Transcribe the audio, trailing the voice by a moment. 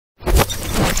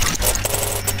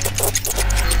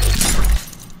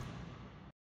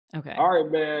Okay. All right,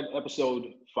 man. Episode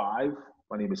 5.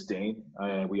 My name is Dane,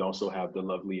 and we also have the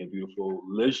lovely and beautiful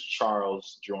Liz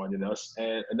Charles joining us,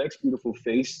 and a next beautiful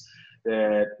face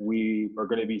that we are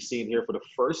going to be seeing here for the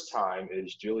first time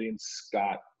is Gillian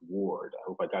Scott-Ward. I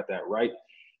hope I got that right.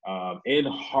 In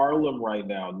Harlem right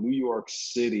now, New York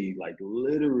City, like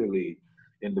literally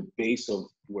in the base of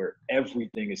where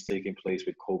everything is taking place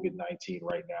with COVID-19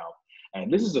 right now.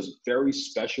 And this is a very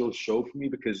special show for me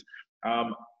because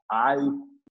I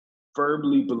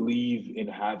firmly believe in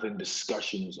having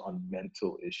discussions on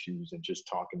mental issues and just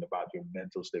talking about your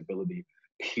mental stability,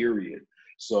 period.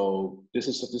 So this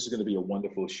is going to be a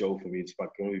wonderful show for me. It's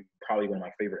probably one of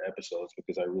my favorite episodes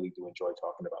because I really do enjoy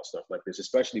talking about stuff like this,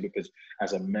 especially because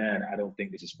as a man, I don't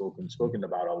think this is spoken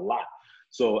about a lot.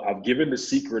 So I've given the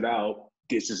secret out.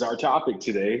 This is our topic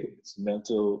today. It's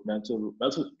mental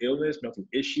illness, mental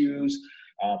issues,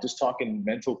 just talking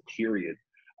mental period.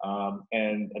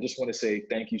 And I just want to say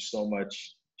thank you so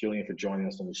much, Gillian, for joining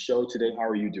us on the show today. How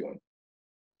are you doing?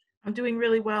 I'm doing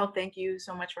really well. Thank you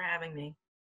so much for having me.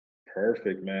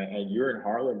 Perfect, man. And you're in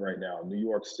Harlem right now, New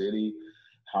York City.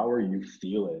 How are you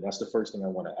feeling? That's the first thing I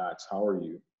want to ask. How are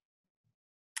you?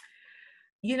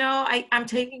 I'm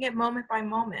taking it moment by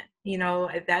moment.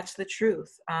 That's the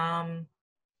truth.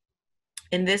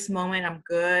 In this moment, I'm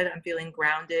good. I'm feeling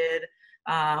grounded.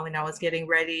 When I was getting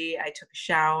ready, I took a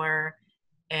shower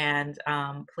and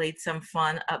played some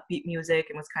fun upbeat music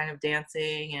and was kind of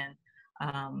dancing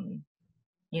and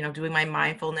doing my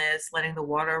mindfulness, letting the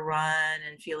water run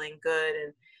and feeling good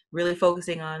and really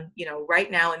focusing on,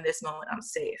 right now in this moment, I'm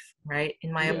safe, right?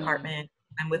 In my Yeah. apartment,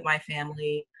 I'm with my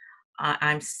family,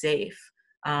 I'm safe.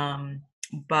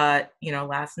 But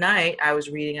last night I was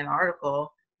reading an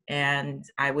article and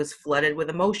I was flooded with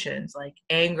emotions like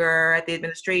anger at the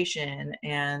administration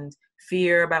and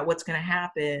fear about what's going to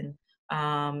happen.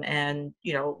 And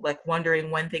like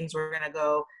wondering when things were going to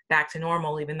go back to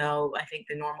normal, even though I think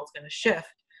the normal is going to shift.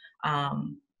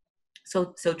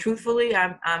 So truthfully,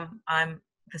 I'm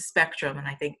the spectrum, and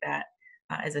I think that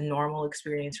is a normal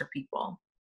experience for people.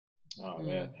 Oh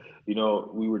man,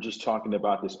 we were just talking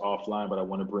about this offline, but I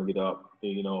want to bring it up,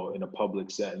 in a public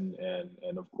setting,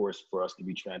 and of course for us to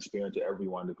be transparent to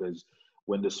everyone, because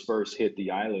when this first hit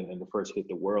the island and the first hit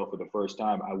the world for the first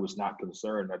time, I was not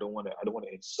concerned. I don't want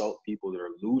to insult people that are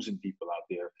losing people out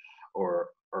there, or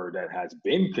that has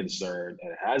been concerned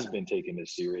and has been taking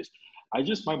this serious.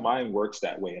 My mind works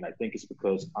that way, and I think it's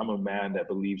because I'm a man that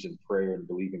believes in prayer and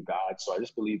believe in God. So I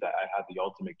just believe that I have the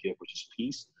ultimate gift, which is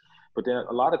peace. But then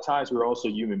a lot of times we're also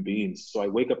human beings. So I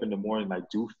wake up in the morning and I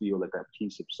do feel like that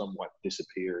piece of somewhat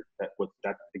disappeared.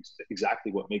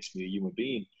 Exactly what makes me a human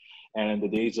being. And the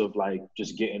days of like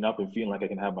just getting up and feeling like I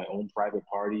can have my own private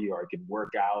party, or I can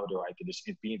work out, or I can just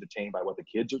be entertained by what the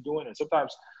kids are doing. And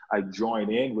sometimes I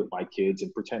join in with my kids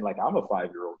and pretend like I'm a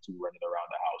 5-year-old too running around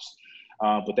the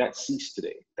house. But that ceased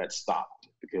today. That stopped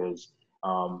because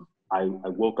I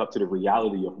woke up to the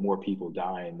reality of more people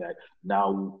dying, that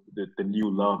now the new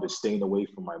love is staying away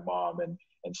from my mom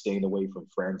and staying away from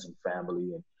friends and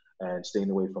family and staying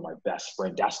away from my best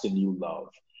friend. That's the new love.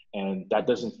 And that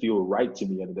doesn't feel right to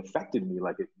me. And it affected me.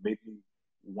 Like, it made me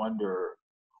wonder,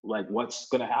 like, what's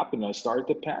going to happen? I started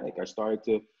to panic. I started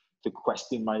to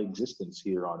question my existence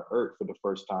here on earth for the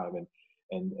first time.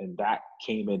 And that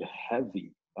came in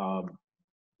heavy.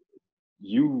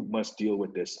 You must deal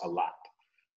with this a lot,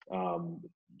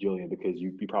 Gillian, because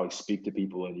you probably speak to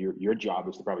people, and your job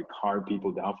is to probably calm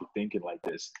people down for thinking like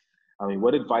this. I mean,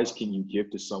 what advice can you give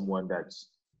to someone that's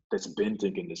been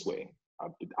thinking this way?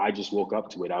 I just woke up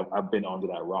to it. I've been under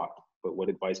that rock. But what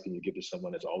advice can you give to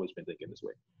someone that's always been thinking this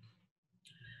way?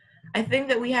 I think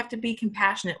that we have to be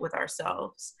compassionate with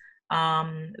ourselves.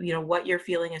 What you're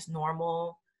feeling is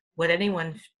normal. What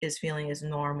anyone is feeling is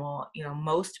normal.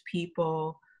 Most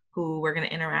people who we're going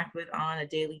to interact with on a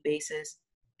daily basis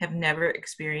have never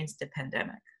experienced a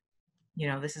pandemic.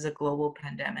 This is a global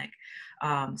pandemic.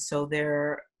 So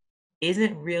there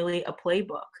isn't really a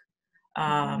playbook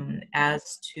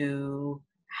as to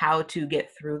how to get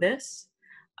through this.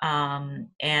 And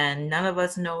none of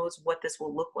us knows what this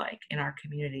will look like in our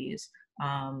communities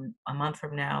a month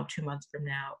from now, 2 months from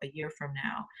now, a year from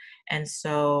now. And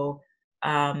so,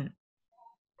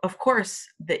 of course,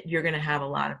 that you're going to have a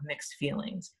lot of mixed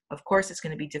feelings. Of course, it's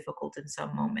going to be difficult in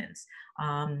some moments.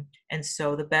 And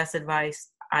so the best advice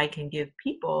I can give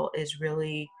people is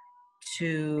really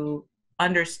to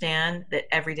understand that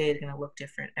every day is going to look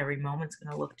different. Every moment's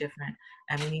going to look different.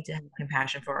 And we need to have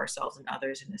compassion for ourselves and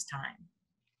others in this time.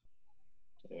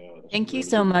 Yeah, Thank you really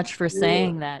so good. much for Yeah.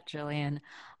 saying that, Gillian.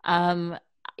 One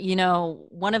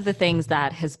of the things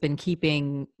that has been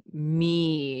keeping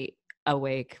me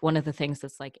awake, one of the things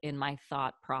that's like in my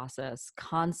thought process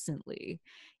constantly,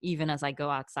 even as I go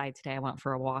outside today, I went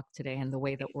for a walk today, and the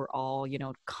way that we're all, you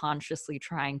know, consciously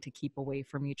trying to keep away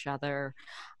from each other.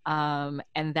 And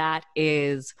that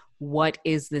is, what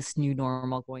is this new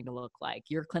normal going to look like?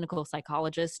 You're a clinical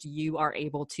psychologist. You are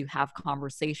able to have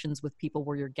conversations with people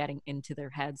where you're getting into their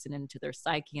heads and into their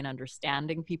psyche and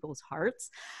understanding people's hearts.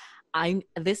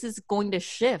 This is going to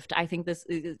shift. I think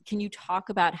can you talk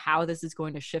about how this is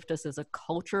going to shift us as a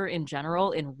culture in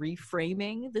general in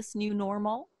reframing this new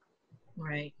normal?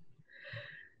 Right.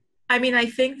 I mean, I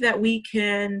think that we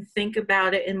can think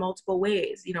about it in multiple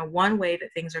ways. You know, one way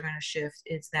that things are going to shift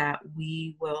is that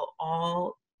we will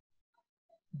all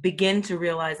begin to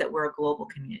realize that we're a global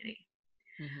community.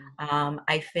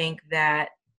 I think that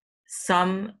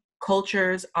some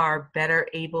cultures are better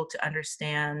able to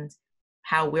understand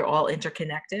how we're all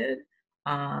interconnected,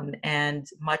 and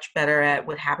much better at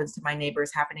what happens to my neighbor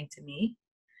is happening to me.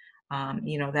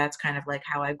 You know, that's kind of like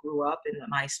how I grew up in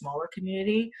my smaller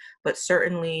community, but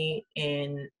certainly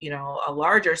in, you know, a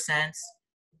larger sense,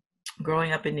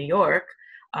 growing up in New York,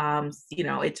 you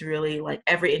know, it's really like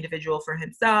every individual for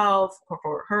himself or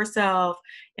for herself.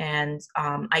 And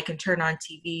I can turn on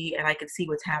TV and I can see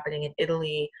what's happening in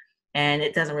Italy, and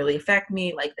it doesn't really affect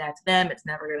me. Like, that's them. It's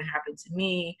never going to happen to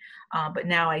me. But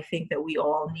now I think that we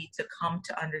all need to come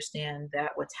to understand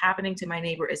that what's happening to my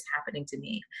neighbor is happening to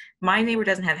me. My neighbor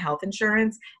doesn't have health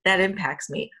insurance. That impacts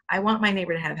me. I want my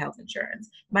neighbor to have health insurance.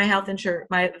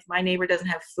 If my neighbor doesn't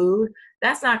have food,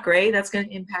 that's not great. That's going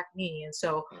to impact me. And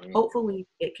so hopefully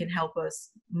it can help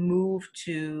us move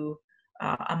to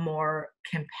a more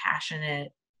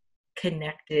compassionate,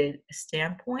 connected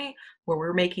standpoint where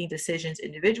we're making decisions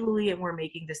individually and we're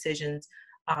making decisions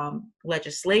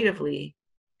legislatively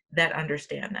that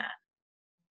understand that.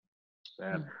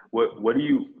 Man, what do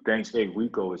you, thanks. Hey,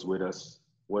 Rico is with us.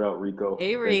 What up, Rico?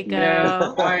 Hey, Rico.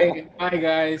 Yeah. Hi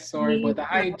guys. Sorry about that.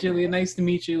 Hi, Gillian. Nice to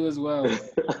meet you as well.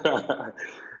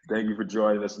 Thank you for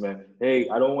joining us, man. Hey,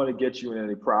 I don't want to get you in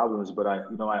any problems, but I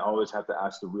always have to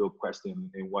ask the real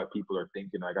question in what people are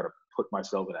thinking. I got to put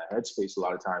myself in a headspace a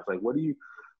lot of times. Like, what do you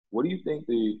think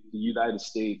the United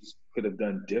States could have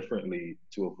done differently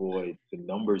to avoid the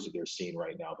numbers that they're seeing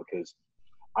right now? Because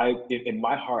in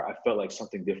my heart, I felt like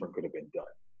something different could have been done.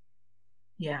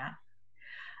 Yeah.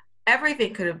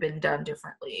 Everything could have been done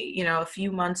differently. You know, a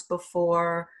few months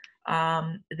before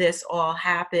this all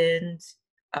happened,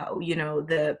 you know,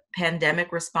 the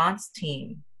pandemic response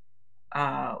team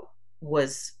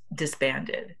was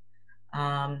disbanded.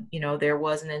 You know, there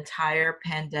was an entire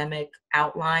pandemic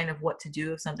outline of what to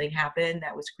do if something happened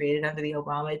that was created under the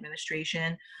Obama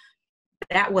administration.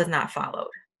 That was not followed.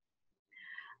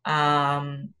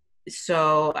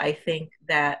 So I think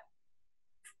that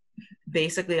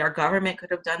basically our government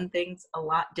could have done things a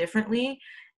lot differently.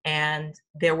 And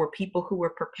there were people who were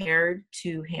prepared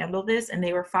to handle this, and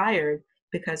they were fired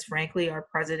because, frankly, our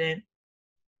president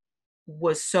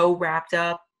was so wrapped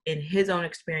up in his own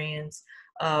experience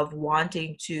of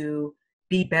wanting to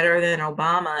be better than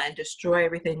Obama and destroy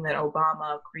everything that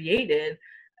Obama created.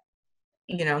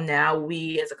 You know, now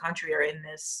we as a country are in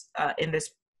this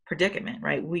predicament,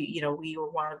 right? We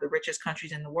were one of the richest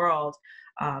countries in the world.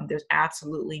 There's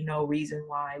absolutely no reason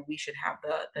why we should have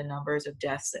the numbers of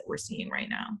deaths that we're seeing right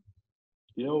now.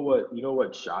 You know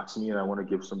what shocks me, and I want to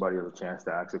give somebody else a chance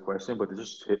to ask a question, but it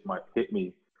just hit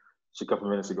me just a couple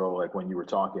of minutes ago, like when you were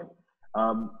talking.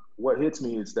 What hits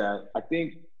me is that I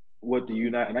think what the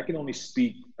United, and I can only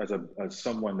speak as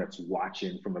someone that's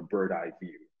watching from a bird eye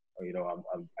view. You know,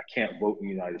 I can't vote in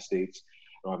the United States.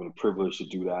 I don't have any privilege to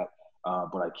do that,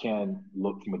 but I can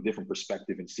look from a different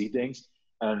perspective and see things.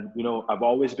 And you know, I've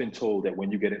always been told that when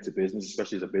you get into business,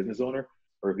 especially as a business owner,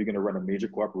 or if you're going to run a major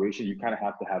corporation, you kind of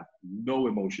have to have no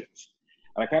emotions.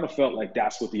 And I kind of felt like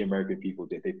that's what the American people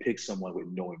did. They picked someone with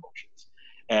no emotions.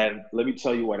 And let me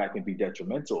tell you why that can be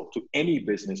detrimental to any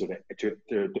business, or to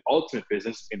the ultimate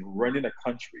business in running a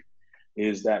country,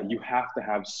 is that you have to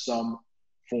have some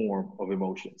form of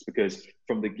emotions. Because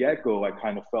from the get-go, I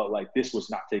kind of felt like this was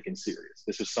not taken serious.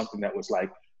 This is something that was like,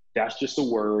 that's just a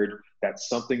word. That's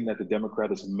something that the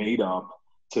Democrats made up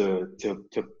to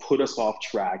put us off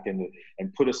track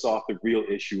and put us off the real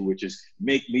issue, which is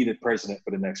make me the president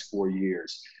for the next 4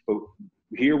 years. But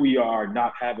here we are,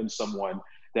 not having someone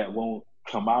that won't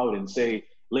come out and say,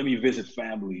 let me visit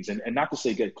families, and not to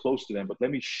say get close to them, but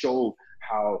let me show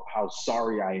how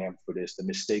sorry I am for this, the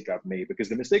mistake I've made, because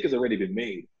the mistake has already been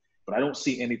made, but I don't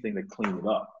see anything to clean it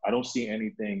up. I don't see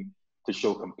anything to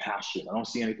show compassion. I don't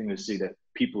see anything to see that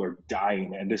people are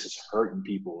dying and this is hurting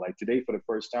people. Like today, for the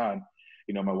first time,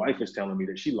 you know, my wife is telling me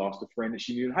that she lost a friend that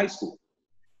she knew in high school.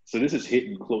 So this is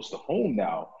hitting close to home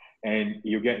now. And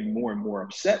you're getting more and more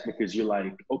upset because you're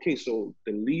like, okay, so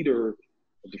the leader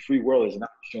of the free world is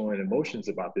not showing emotions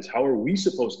about this. How are we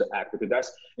supposed to act? Because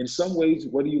that's, in some ways,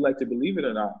 whether you like to believe it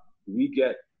or not, we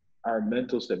get our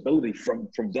mental stability from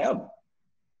them.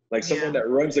 Like someone that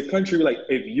runs the country, like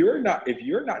if you're not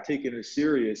taking it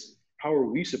serious, how are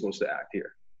we supposed to act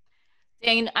here?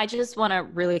 Dane, I just want to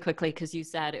really quickly, because you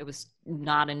said it was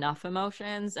not enough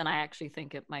emotions, and I actually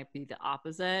think it might be the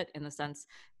opposite, in the sense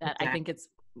that I think it's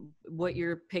what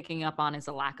you're picking up on is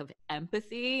a lack of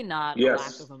empathy, not a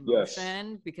lack of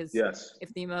emotion. Because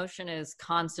if the emotion is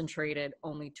concentrated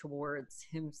only towards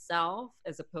himself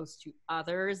as opposed to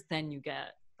others, then you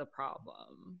get the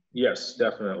problem. Yes,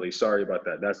 definitely. Sorry about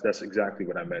that. That's exactly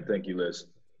what I meant. Thank you, Liz.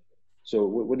 So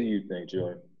what do you think,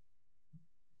 Gillian?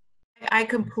 I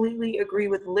completely agree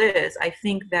with Liz. I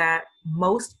think that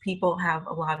most people have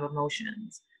a lot of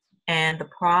emotions, and the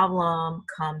problem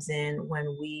comes in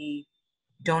when we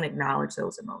don't acknowledge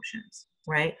those emotions,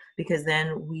 right? Because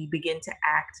then we begin to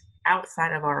act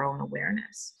outside of our own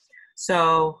awareness.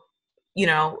 So, you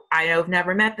know, I have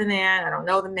never met the man. I don't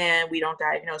know the man. We don't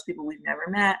diagnose people we've never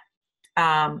met.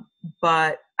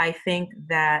 But I think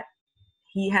that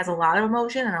he has a lot of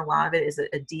emotion, and a lot of it is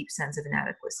a deep sense of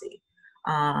inadequacy.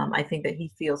 I think that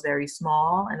he feels very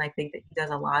small, and I think that he does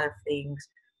a lot of things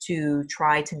to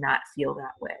try to not feel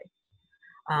that way.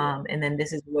 And then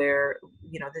this is where,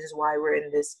 you know, this is why we're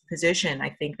in this position.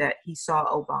 I think that he saw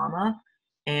Obama,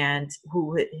 and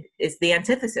who is the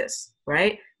antithesis,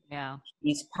 right? Yeah.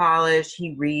 He's polished,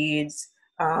 he reads,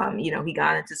 you know, he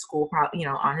got into school, you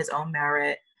know, on his own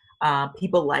merit.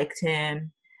 People liked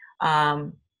him.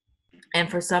 And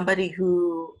for somebody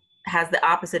who has the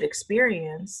opposite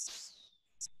experience,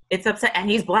 it's upset, and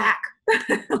he's Black.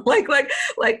 like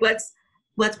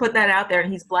let's put that out there. And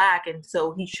he's Black, and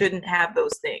so he shouldn't have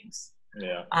those things.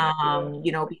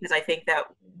 You know, because I think that,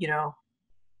 you know,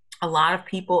 a lot of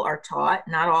people are taught,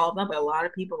 not all of them, but a lot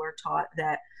of people are taught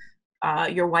that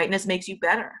your whiteness makes you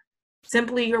better,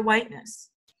 simply your whiteness.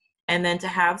 And then to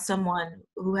have someone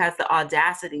who has the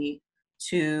audacity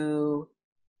to,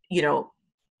 you know,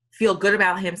 feel good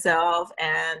about himself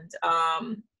and,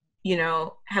 you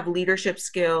know, have leadership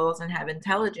skills and have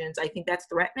intelligence, I think that's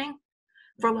threatening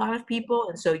for a lot of people.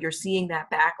 And so you're seeing that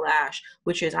backlash,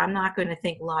 which is, I'm not going to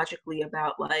think logically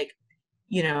about, like,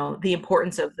 you know, the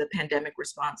importance of the pandemic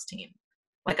response team.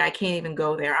 Like, I can't even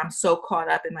go there. I'm so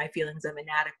caught up in my feelings of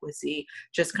inadequacy,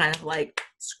 just kind of like,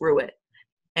 screw it.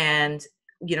 And,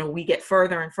 you know, we get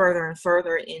further and further and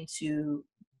further into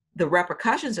the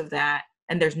repercussions of that,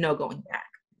 and there's no going back.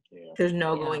 There's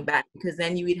no going back, because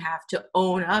then you would have to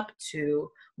own up to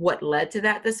what led to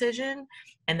that decision.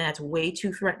 And that's way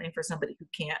too threatening for somebody who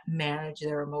can't manage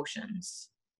their emotions.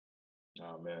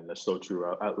 Oh man, that's so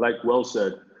true. I like, well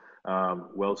said.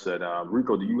 Well said.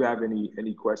 Rico, do you have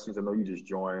any questions? I know you just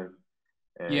joined.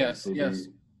 And yes.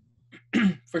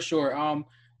 For sure.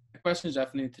 The question is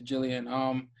definitely to Gillian.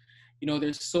 You know,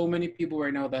 there's so many people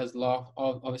right now that has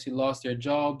obviously lost their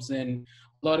jobs, and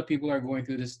a lot of people are going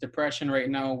through this depression right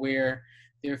now where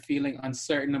they're feeling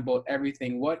uncertain about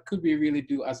everything. What could we really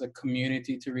do as a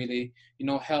community to really, you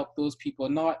know, help those people,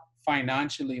 not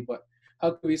financially, but how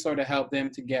could we sort of help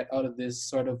them to get out of this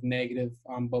sort of negative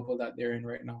bubble that they're in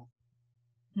right now?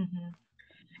 Mm-hmm.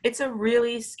 It's a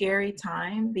really scary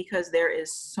time because there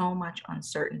is so much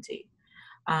uncertainty.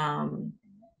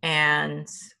 And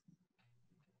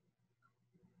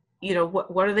you know,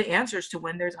 what are the answers to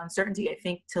when there's uncertainty? I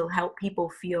think to help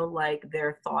people feel like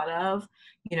they're thought of,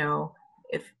 you know,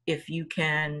 if you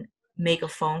can make a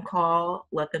phone call,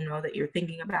 let them know that you're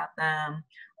thinking about them.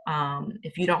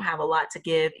 If you don't have a lot to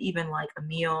give, even like a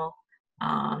meal,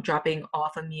 dropping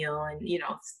off a meal, and, you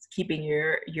know, keeping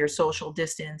your social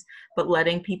distance, but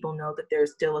letting people know that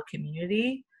there's still a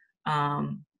community.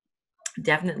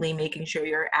 Definitely making sure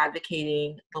you're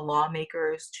advocating the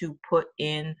lawmakers to put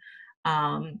in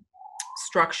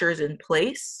structures in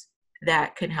place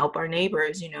that can help our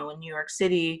neighbors. You know, in New York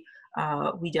City,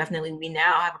 we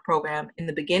now have a program. In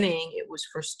the beginning, it was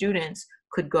for students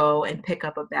could go and pick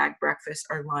up a bag breakfast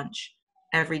or lunch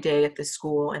every day at the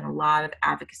school, and a lot of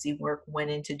advocacy work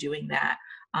went into doing that.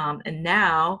 And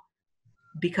now,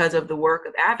 because of the work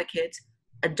of advocates,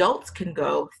 adults can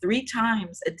go 3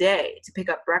 times a day to pick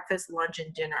up breakfast, lunch,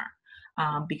 and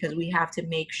dinner, because we have to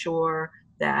make sure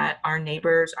that our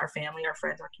neighbors, our family, our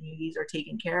friends, our communities are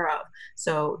taken care of.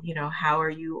 So, you know, how are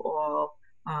you all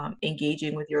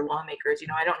engaging with your lawmakers? You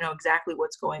know, I don't know exactly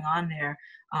what's going on there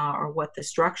or what the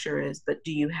structure is, but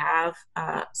do you have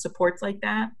supports like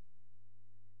that?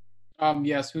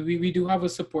 Yes, we do have a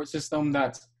support system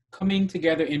that's coming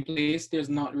together in place. There's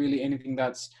not really anything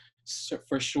that's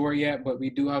for sure yet, but we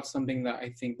do have something that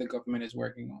I think the government is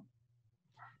working on.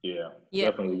 Yeah,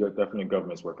 Yeah. definitely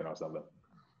government's working on something.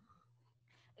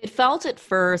 It felt at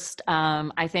first,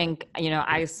 I think,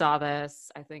 I saw this,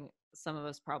 I think some of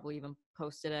us probably even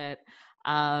posted it.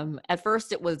 At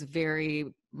first it was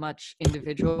very much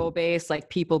individual based, like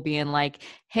people being like,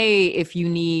 hey, if you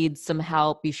need some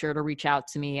help, be sure to reach out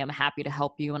to me. I'm happy to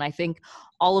help you. And I think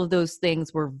all of those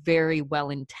things were very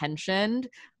well intentioned,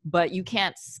 but you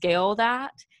can't scale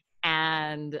that.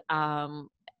 And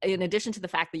in addition to the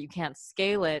fact that you can't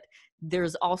scale it,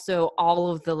 there's also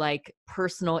all of the like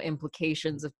personal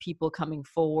implications of people coming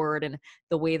forward and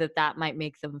the way that that might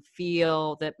make them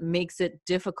feel, that makes it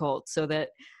difficult, so that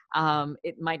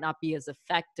it might not be as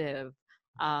effective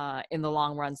in the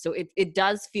long run. So it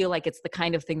does feel like it's the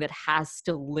kind of thing that has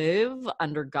to live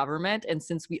under government. And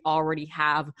since we already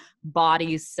have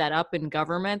bodies set up in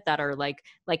government that are like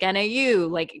NAU,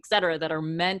 like et cetera, that are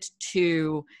meant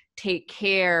to take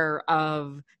care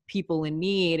of people in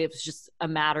need, it was just a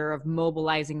matter of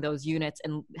mobilizing those units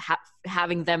and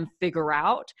having them figure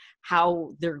out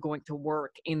how they're going to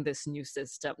work in this new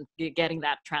system, getting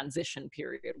that transition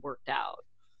period worked out.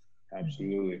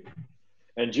 Absolutely.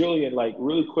 And Gillian, like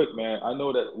really quick, man, I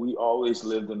know that we always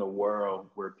lived in a world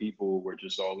where people were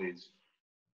just always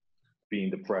being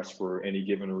depressed for any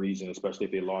given reason, especially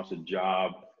if they lost a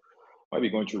job, might be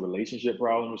going through relationship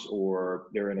problems, or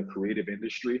they're in a creative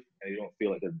industry and they don't feel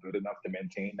like they're good enough to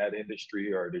maintain that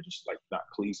industry, or they're just like not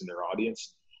pleasing their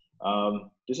audience.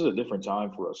 This is a different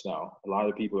time for us now. A lot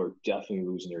of people are definitely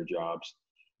losing their jobs.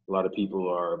 A lot of people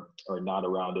are not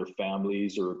around their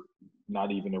families, or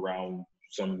not even around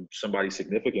somebody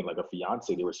significant, like a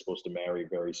fiance they were supposed to marry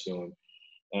very soon.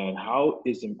 And how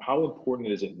important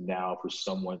is it now for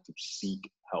someone to seek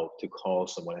help, to call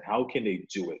someone, and how can they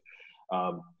do it?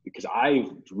 Because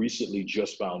I've recently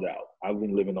just found out, I've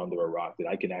been living under a rock, that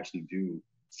I can actually do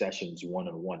sessions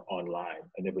one-on-one online.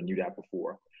 I never knew that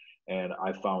before. And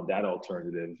I found that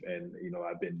alternative, and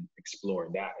I've been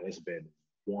exploring that, and it's been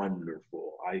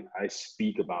wonderful. I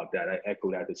speak about that. I echo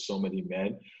that to so many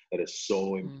men, that it's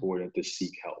so important to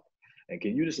seek help. And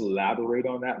can you just elaborate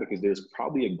on that? Because there's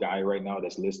probably a guy right now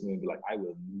that's listening and be like, I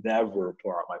will never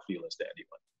pour out my feelings to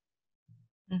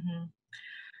anyone. Mm-hmm.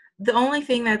 The only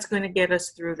thing that's going to get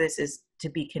us through this is to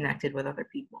be connected with other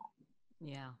people.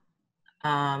 Yeah.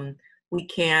 We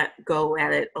can't go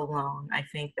at it alone. I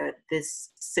think that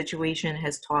this situation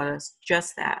has taught us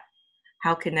just that,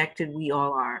 how connected we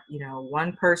all are.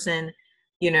 One person,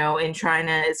 in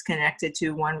China is connected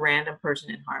to one random person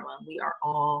in Harlem. We are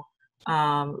all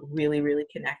really, really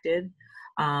connected.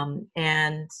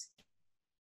 And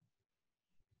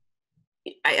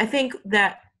I think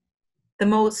that the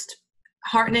most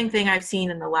heartening thing I've seen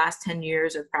in the last 10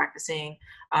 years of practicing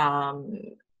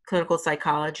clinical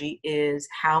psychology is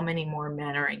how many more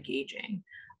men are engaging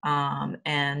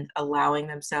and allowing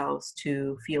themselves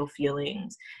to feel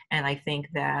feelings. And I think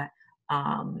that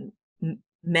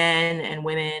men and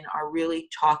women are really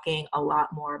talking a lot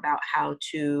more about how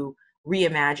to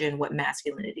reimagine what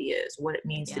masculinity is, what it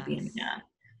means to be a man.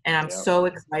 And I'm so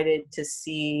excited to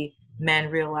see men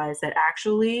realize that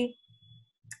actually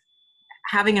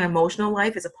having an emotional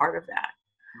life is a part of that.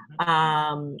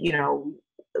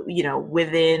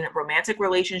 Within romantic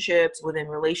relationships, within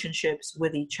relationships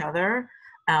with each other,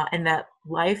 and that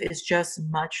life is just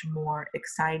much more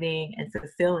exciting and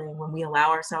fulfilling when we allow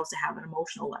ourselves to have an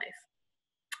emotional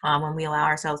life, when we allow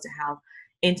ourselves to have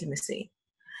intimacy.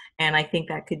 And I think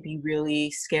that could be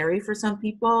really scary for some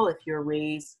people if you're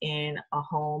raised in a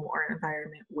home or an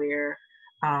environment where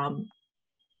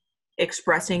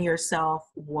expressing yourself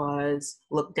was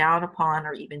looked down upon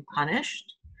or even punished.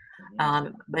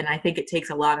 But I think it takes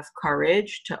a lot of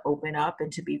courage to open up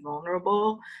and to be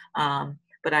vulnerable.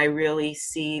 But I really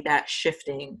see that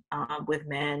shifting with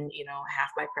men.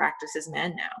 Half my practice is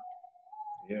men now.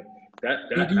 Yeah.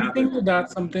 Do you think that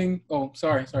that's something? Oh,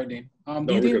 sorry, Dane.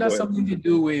 Do you think that's something to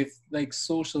do with like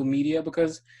social media?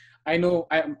 Because I know,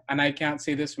 I can't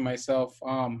say this for myself,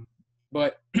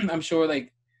 but I'm sure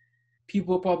like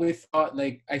people probably thought,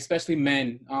 like, especially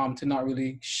men, to not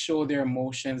really show their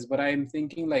emotions. But I'm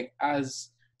thinking like as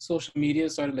social media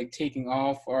started like taking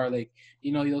off, or like,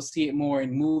 you'll see it more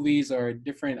in movies or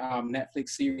different Netflix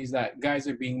series, that guys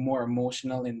are being more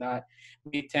emotional, and that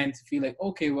we tend to feel like,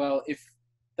 okay, well, if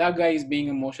that guy is being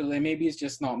emotional, then maybe it's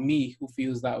just not me who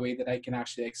feels that way, that I can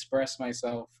actually express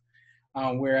myself.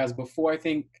 Whereas before, I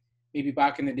think maybe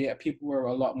back in the day, people were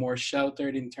a lot more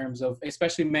sheltered in terms of,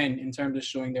 especially men, in terms of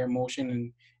showing their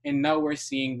emotion. And now we're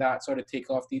seeing that sort of take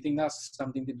off. Do you think that's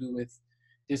something to do with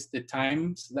just the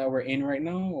times that we're in right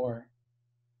now, or?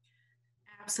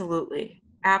 Absolutely.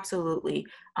 Absolutely.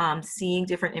 Seeing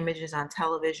different images on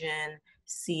television,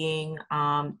 seeing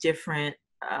different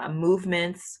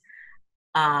movements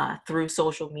through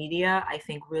social media, I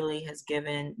think really has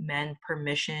given men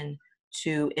permission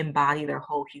to embody their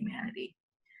whole humanity.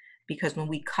 Because when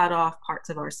we cut off parts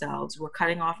of ourselves, we're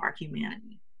cutting off our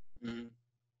humanity. Mm-hmm.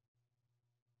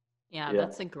 Yeah, Yeah.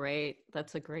 that's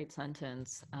a great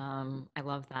sentence. I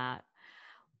love that.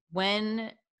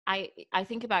 When I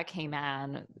think about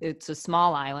Cayman, it's a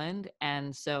small island,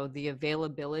 and so the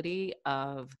availability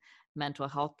of mental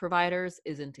health providers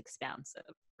isn't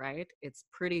expansive, right? It's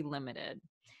pretty limited.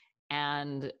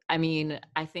 And I mean,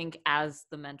 I think as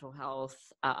the mental health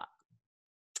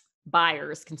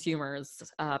buyers, consumers,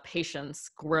 patients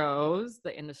grows,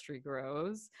 the industry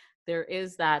grows, there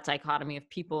is that dichotomy of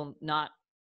people not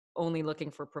only looking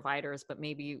for providers, but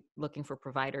maybe looking for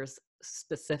providers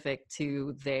specific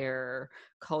to their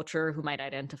culture, who might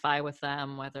identify with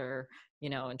them, whether, you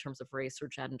know, in terms of race or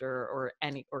gender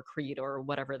or creed or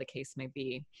whatever the case may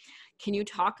be. Can you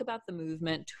talk about the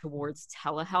movement towards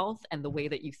telehealth and the way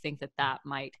that you think that that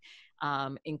might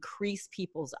increase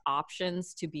people's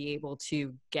options to be able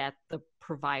to get the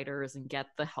providers and get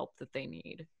the help that they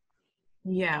need?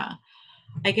 Yeah,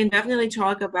 I can definitely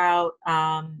talk about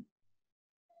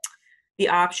the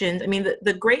options. I mean,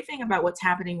 the great thing about what's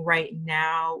happening right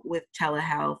now with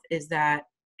telehealth is that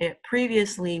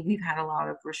previously we've had a lot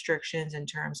of restrictions in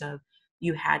terms of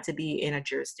you had to be in a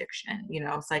jurisdiction. You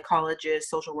know, psychologists,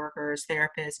 social workers,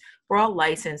 therapists, we're all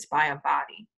licensed by a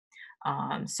body.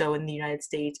 So in the United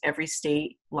States, every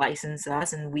state licenses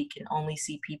us, and we can only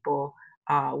see people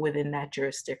within that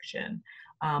jurisdiction.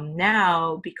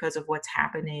 Now, because of what's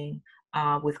happening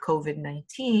with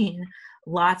COVID-19,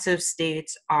 lots of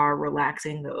states are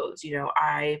relaxing those. You know,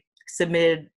 I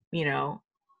submitted, you know,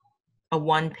 a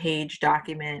one-page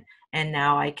document, and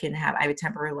now I have a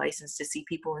temporary license to see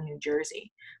people in New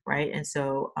Jersey, right? And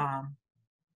so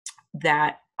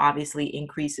that obviously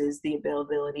increases the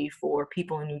availability for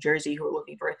people in New Jersey who are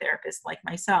looking for a therapist like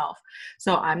myself.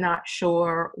 So I'm not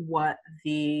sure what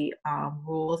the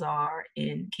rules are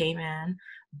in Cayman,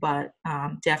 but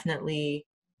definitely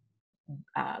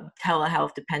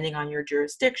telehealth, depending on your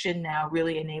jurisdiction, now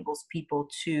really enables people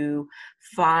to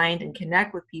find and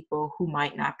connect with people who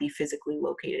might not be physically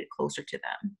located closer to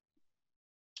them.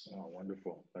 Oh,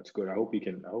 wonderful. That's good. I hope we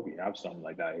have something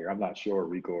like that here. I'm not sure,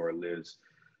 Rico or Liz,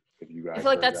 if you I guys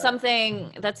feel like heard that's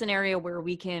that. that's an area where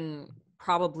we can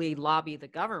probably lobby the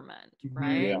government, Mm-hmm.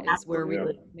 right? Yeah. Is where we Yeah.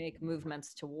 would make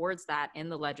movements towards that in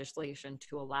the legislation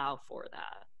to allow for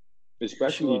that.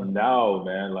 Especially Sure. now,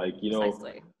 man, like,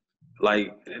 Precisely.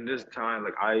 like in this time,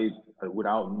 like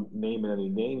without naming any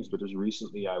names, but just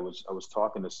recently I was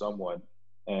talking to someone,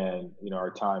 and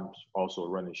our time's also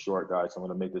running short, guys. So I'm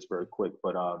gonna make this very quick.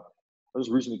 But I was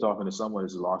recently talking to someone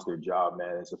who's lost their job,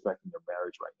 man. It's affecting their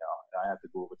marriage right now. And I have to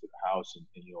go over to the house and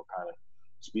kind of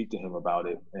speak to him about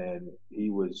it. And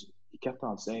he kept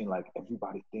on saying, like,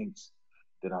 everybody thinks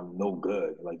that I'm no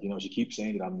good. Like, she keeps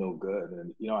saying that I'm no good.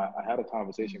 And I had a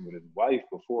conversation with his wife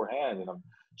beforehand, and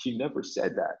she never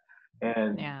said that.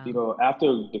 And Yeah. after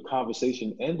the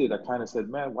conversation ended, I kind of said,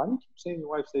 "Man, why do you keep saying your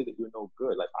wife say that you're no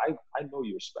good? Like, I know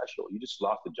you're special. You just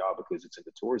lost the job because it's in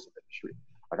the tourism industry.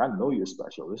 Like, I know you're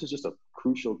special. This is a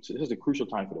crucial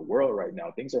time for the world right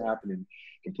now. Things are happening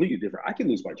completely different. I can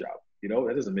lose my job.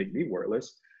 That doesn't make me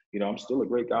worthless. I'm still a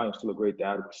great guy. I'm still a great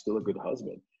dad. I'm still a good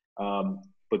husband.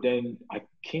 But then I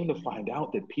came to find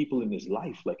out that people in his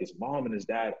life, like his mom and his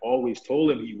dad, always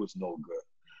told him he was no good.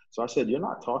 So I said, you're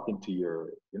not talking to your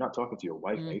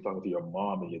wife, man. You're talking to your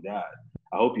mom and your dad.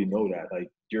 I hope you know that.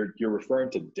 Like, you're referring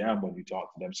to them when you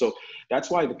talk to them. So that's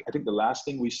why I think the last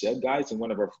thing we said, guys, in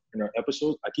our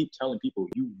episodes, I keep telling people,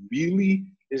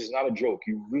 this is not a joke.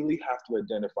 You really have to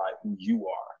identify who you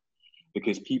are,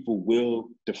 because people will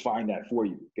define that for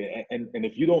you. And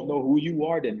if you don't know who you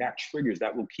are, then that triggers,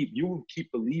 you will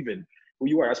keep believing who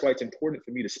you are. That's why it's important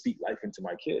for me to speak life into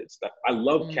my kids. I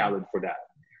love Khaled for that.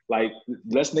 Like,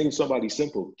 let's name somebody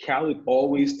simple. Khaled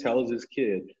always tells his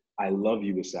kid, I love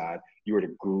you, Asad. You are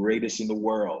the greatest in the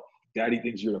world. Daddy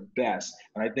thinks you're the best.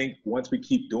 And I think once we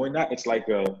keep doing that, it's like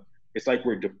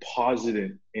we're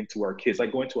depositing into our kids,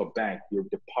 like going to a bank. You're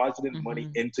depositing money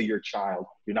into your child.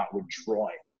 You're not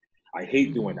withdrawing. I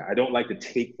hate doing that. I don't like to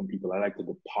take from people. I like to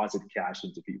deposit cash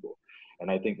into people. And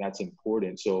I think that's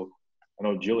important. So I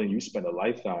know, Gillian, you spend a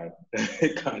lifetime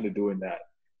kind of doing that,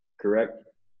 correct?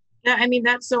 Yeah, I mean,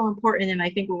 that's so important. And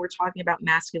I think when we're talking about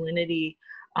masculinity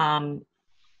and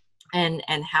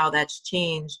how that's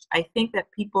changed, I think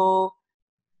that people,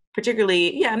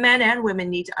 particularly, men and women,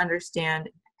 need to understand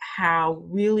how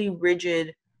really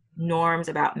rigid norms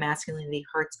about masculinity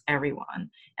hurts everyone.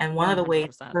 And one of the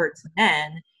ways it 100%. hurts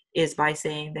men is by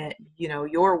saying that, you know,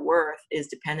 your worth is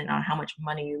dependent on how much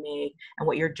money you make and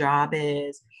what your job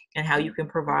is and how you can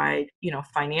provide, you know,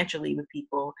 financially with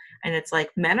people. And it's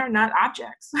like, men are not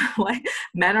objects. Like,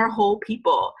 men are whole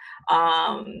people,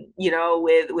 you know,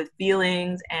 with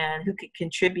feelings and who could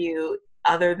contribute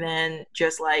other than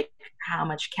just like how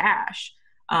much cash.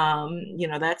 You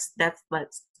know, that's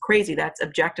crazy. That's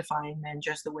objectifying men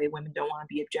just the way women don't want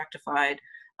to be objectified.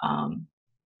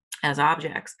 As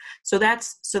objects. So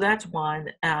that's one.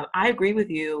 I agree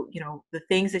with you. You know, the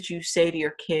things that you say to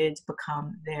your kids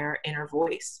become their inner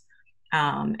voice.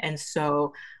 And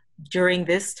so during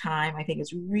this time, I think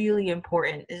it's really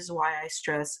important. This is why I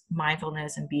stress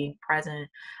mindfulness and being present,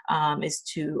 is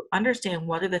to understand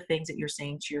what are the things that you're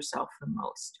saying to yourself the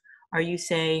most. Are you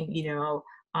saying, you know,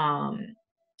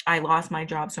 I lost my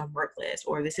job, so I'm worthless,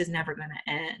 or this is never going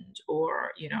to end, or,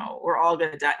 you know, we're all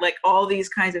going to die. Like, all these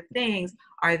kinds of things,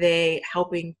 are they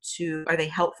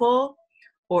helpful,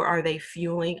 or are they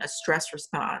fueling a stress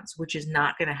response, which is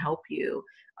not going to help you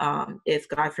if,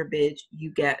 God forbid, you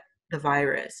get the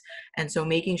virus? And so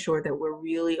making sure that we're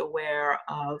really aware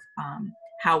of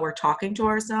how we're talking to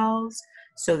ourselves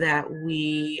so that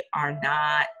we are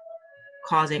not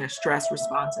causing a stress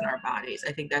response in our bodies.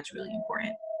 I think that's really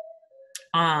important.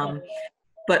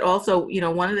 But also, you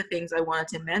know, one of the things I wanted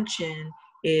to mention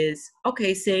is,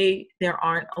 okay, say there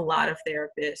aren't a lot of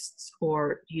therapists,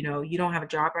 or, you know, you don't have a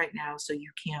job right now, so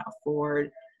you can't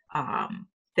afford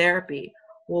therapy.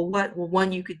 Well,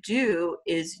 one you could do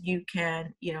is you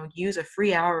can, you know, use a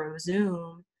free hour of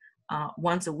Zoom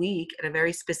once a week at a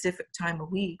very specific time of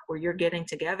week where you're getting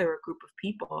together a group of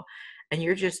people and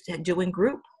you're just doing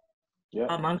group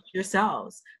amongst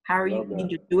yourselves. How are you going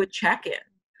to do a check-in?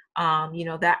 You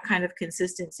know, that kind of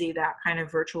consistency, that kind of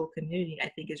virtual community, I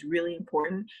think is really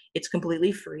important. It's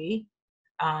completely free.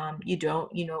 You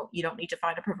don't need to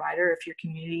find a provider if your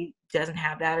community doesn't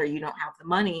have that, or you don't have the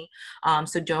money.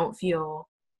 So don't feel,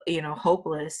 you know,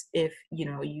 hopeless if, you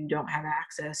know, you don't have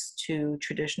access to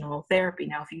traditional therapy.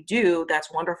 Now, if you do,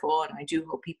 that's wonderful. And I do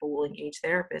hope people will engage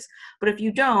therapists. But if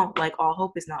you don't, like, all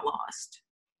hope is not lost.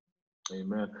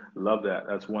 Amen. Love that.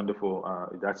 That's wonderful.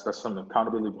 That's some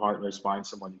accountability partners. Find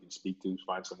someone you can speak to.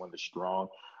 Find someone that's strong.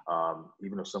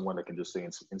 Even if someone that can just say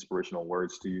inspirational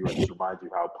words to you and just remind you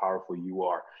how powerful you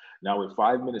are. Now, with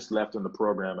 5 minutes left on the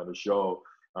program and the show,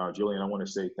 Gillian, I want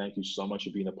to say thank you so much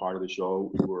for being a part of the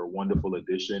show. You were a wonderful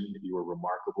addition. You were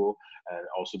remarkable. And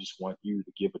also just want you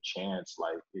to give a chance,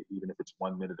 like, even if it's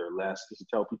 1 minute or less, just to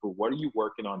tell people, what are you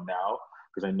working on now?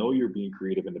 Because I know you're being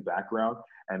creative in the background.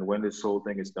 And when this whole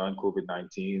thing is done,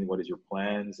 COVID-19, what is your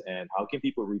plans and how can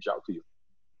people reach out to you?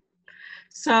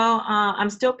 So I'm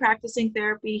still practicing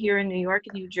therapy here in New York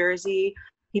and New Jersey.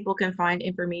 People can find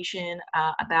information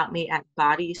about me at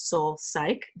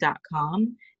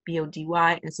bodysoulpsych.com,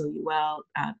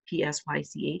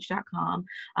 BODYSOULPSYCH.com.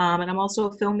 And I'm also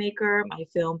a filmmaker. My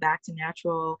film, Back to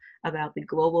Natural, about the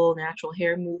global natural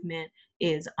hair movement,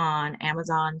 is on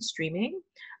Amazon streaming.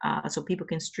 So people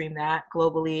can stream that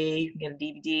globally. You can get a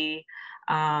DVD.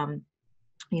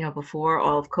 You know, before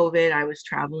all of COVID, I was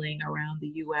traveling around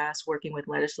the US, working with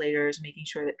legislators, making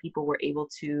sure that people were able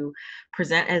to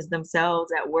present as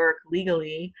themselves at work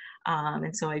legally.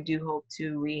 And so I do hope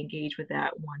to re-engage with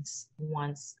that once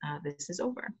this is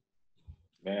over.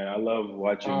 Man, I love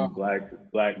watching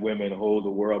black women hold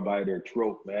the world by their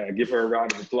throat, man. Give her a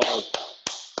round of applause.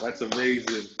 That's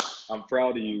amazing. I'm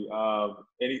proud of you.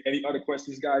 Any other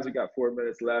questions, guys? We got 4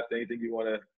 minutes left. Anything you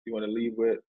wanna leave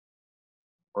with?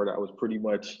 Or that was pretty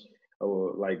much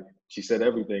like she said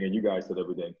everything and you guys said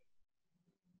everything?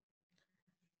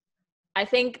 I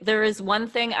think there is one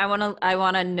thing I want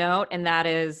to note, and that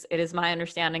is, it is my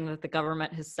understanding that the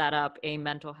government has set up a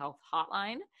mental health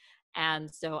hotline.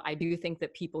 And so I do think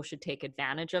that people should take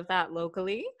advantage of that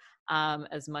locally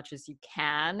as much as you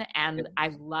can. And I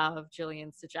love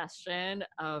Gillian's suggestion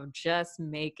of just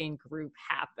making group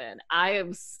happen. I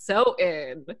am so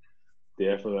in.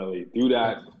 Definitely do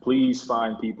that. Please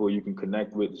find people you can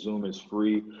connect with. Zoom is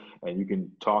free and you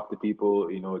can talk to people.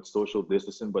 You know, it's social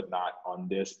distancing, but not on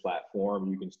this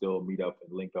platform. You can still meet up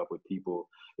and link up with people,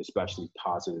 especially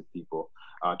positive people.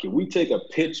 Can we take a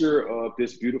picture of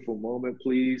this beautiful moment,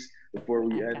 please, before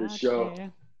we end the show?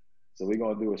 So we're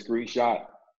going to do a screenshot.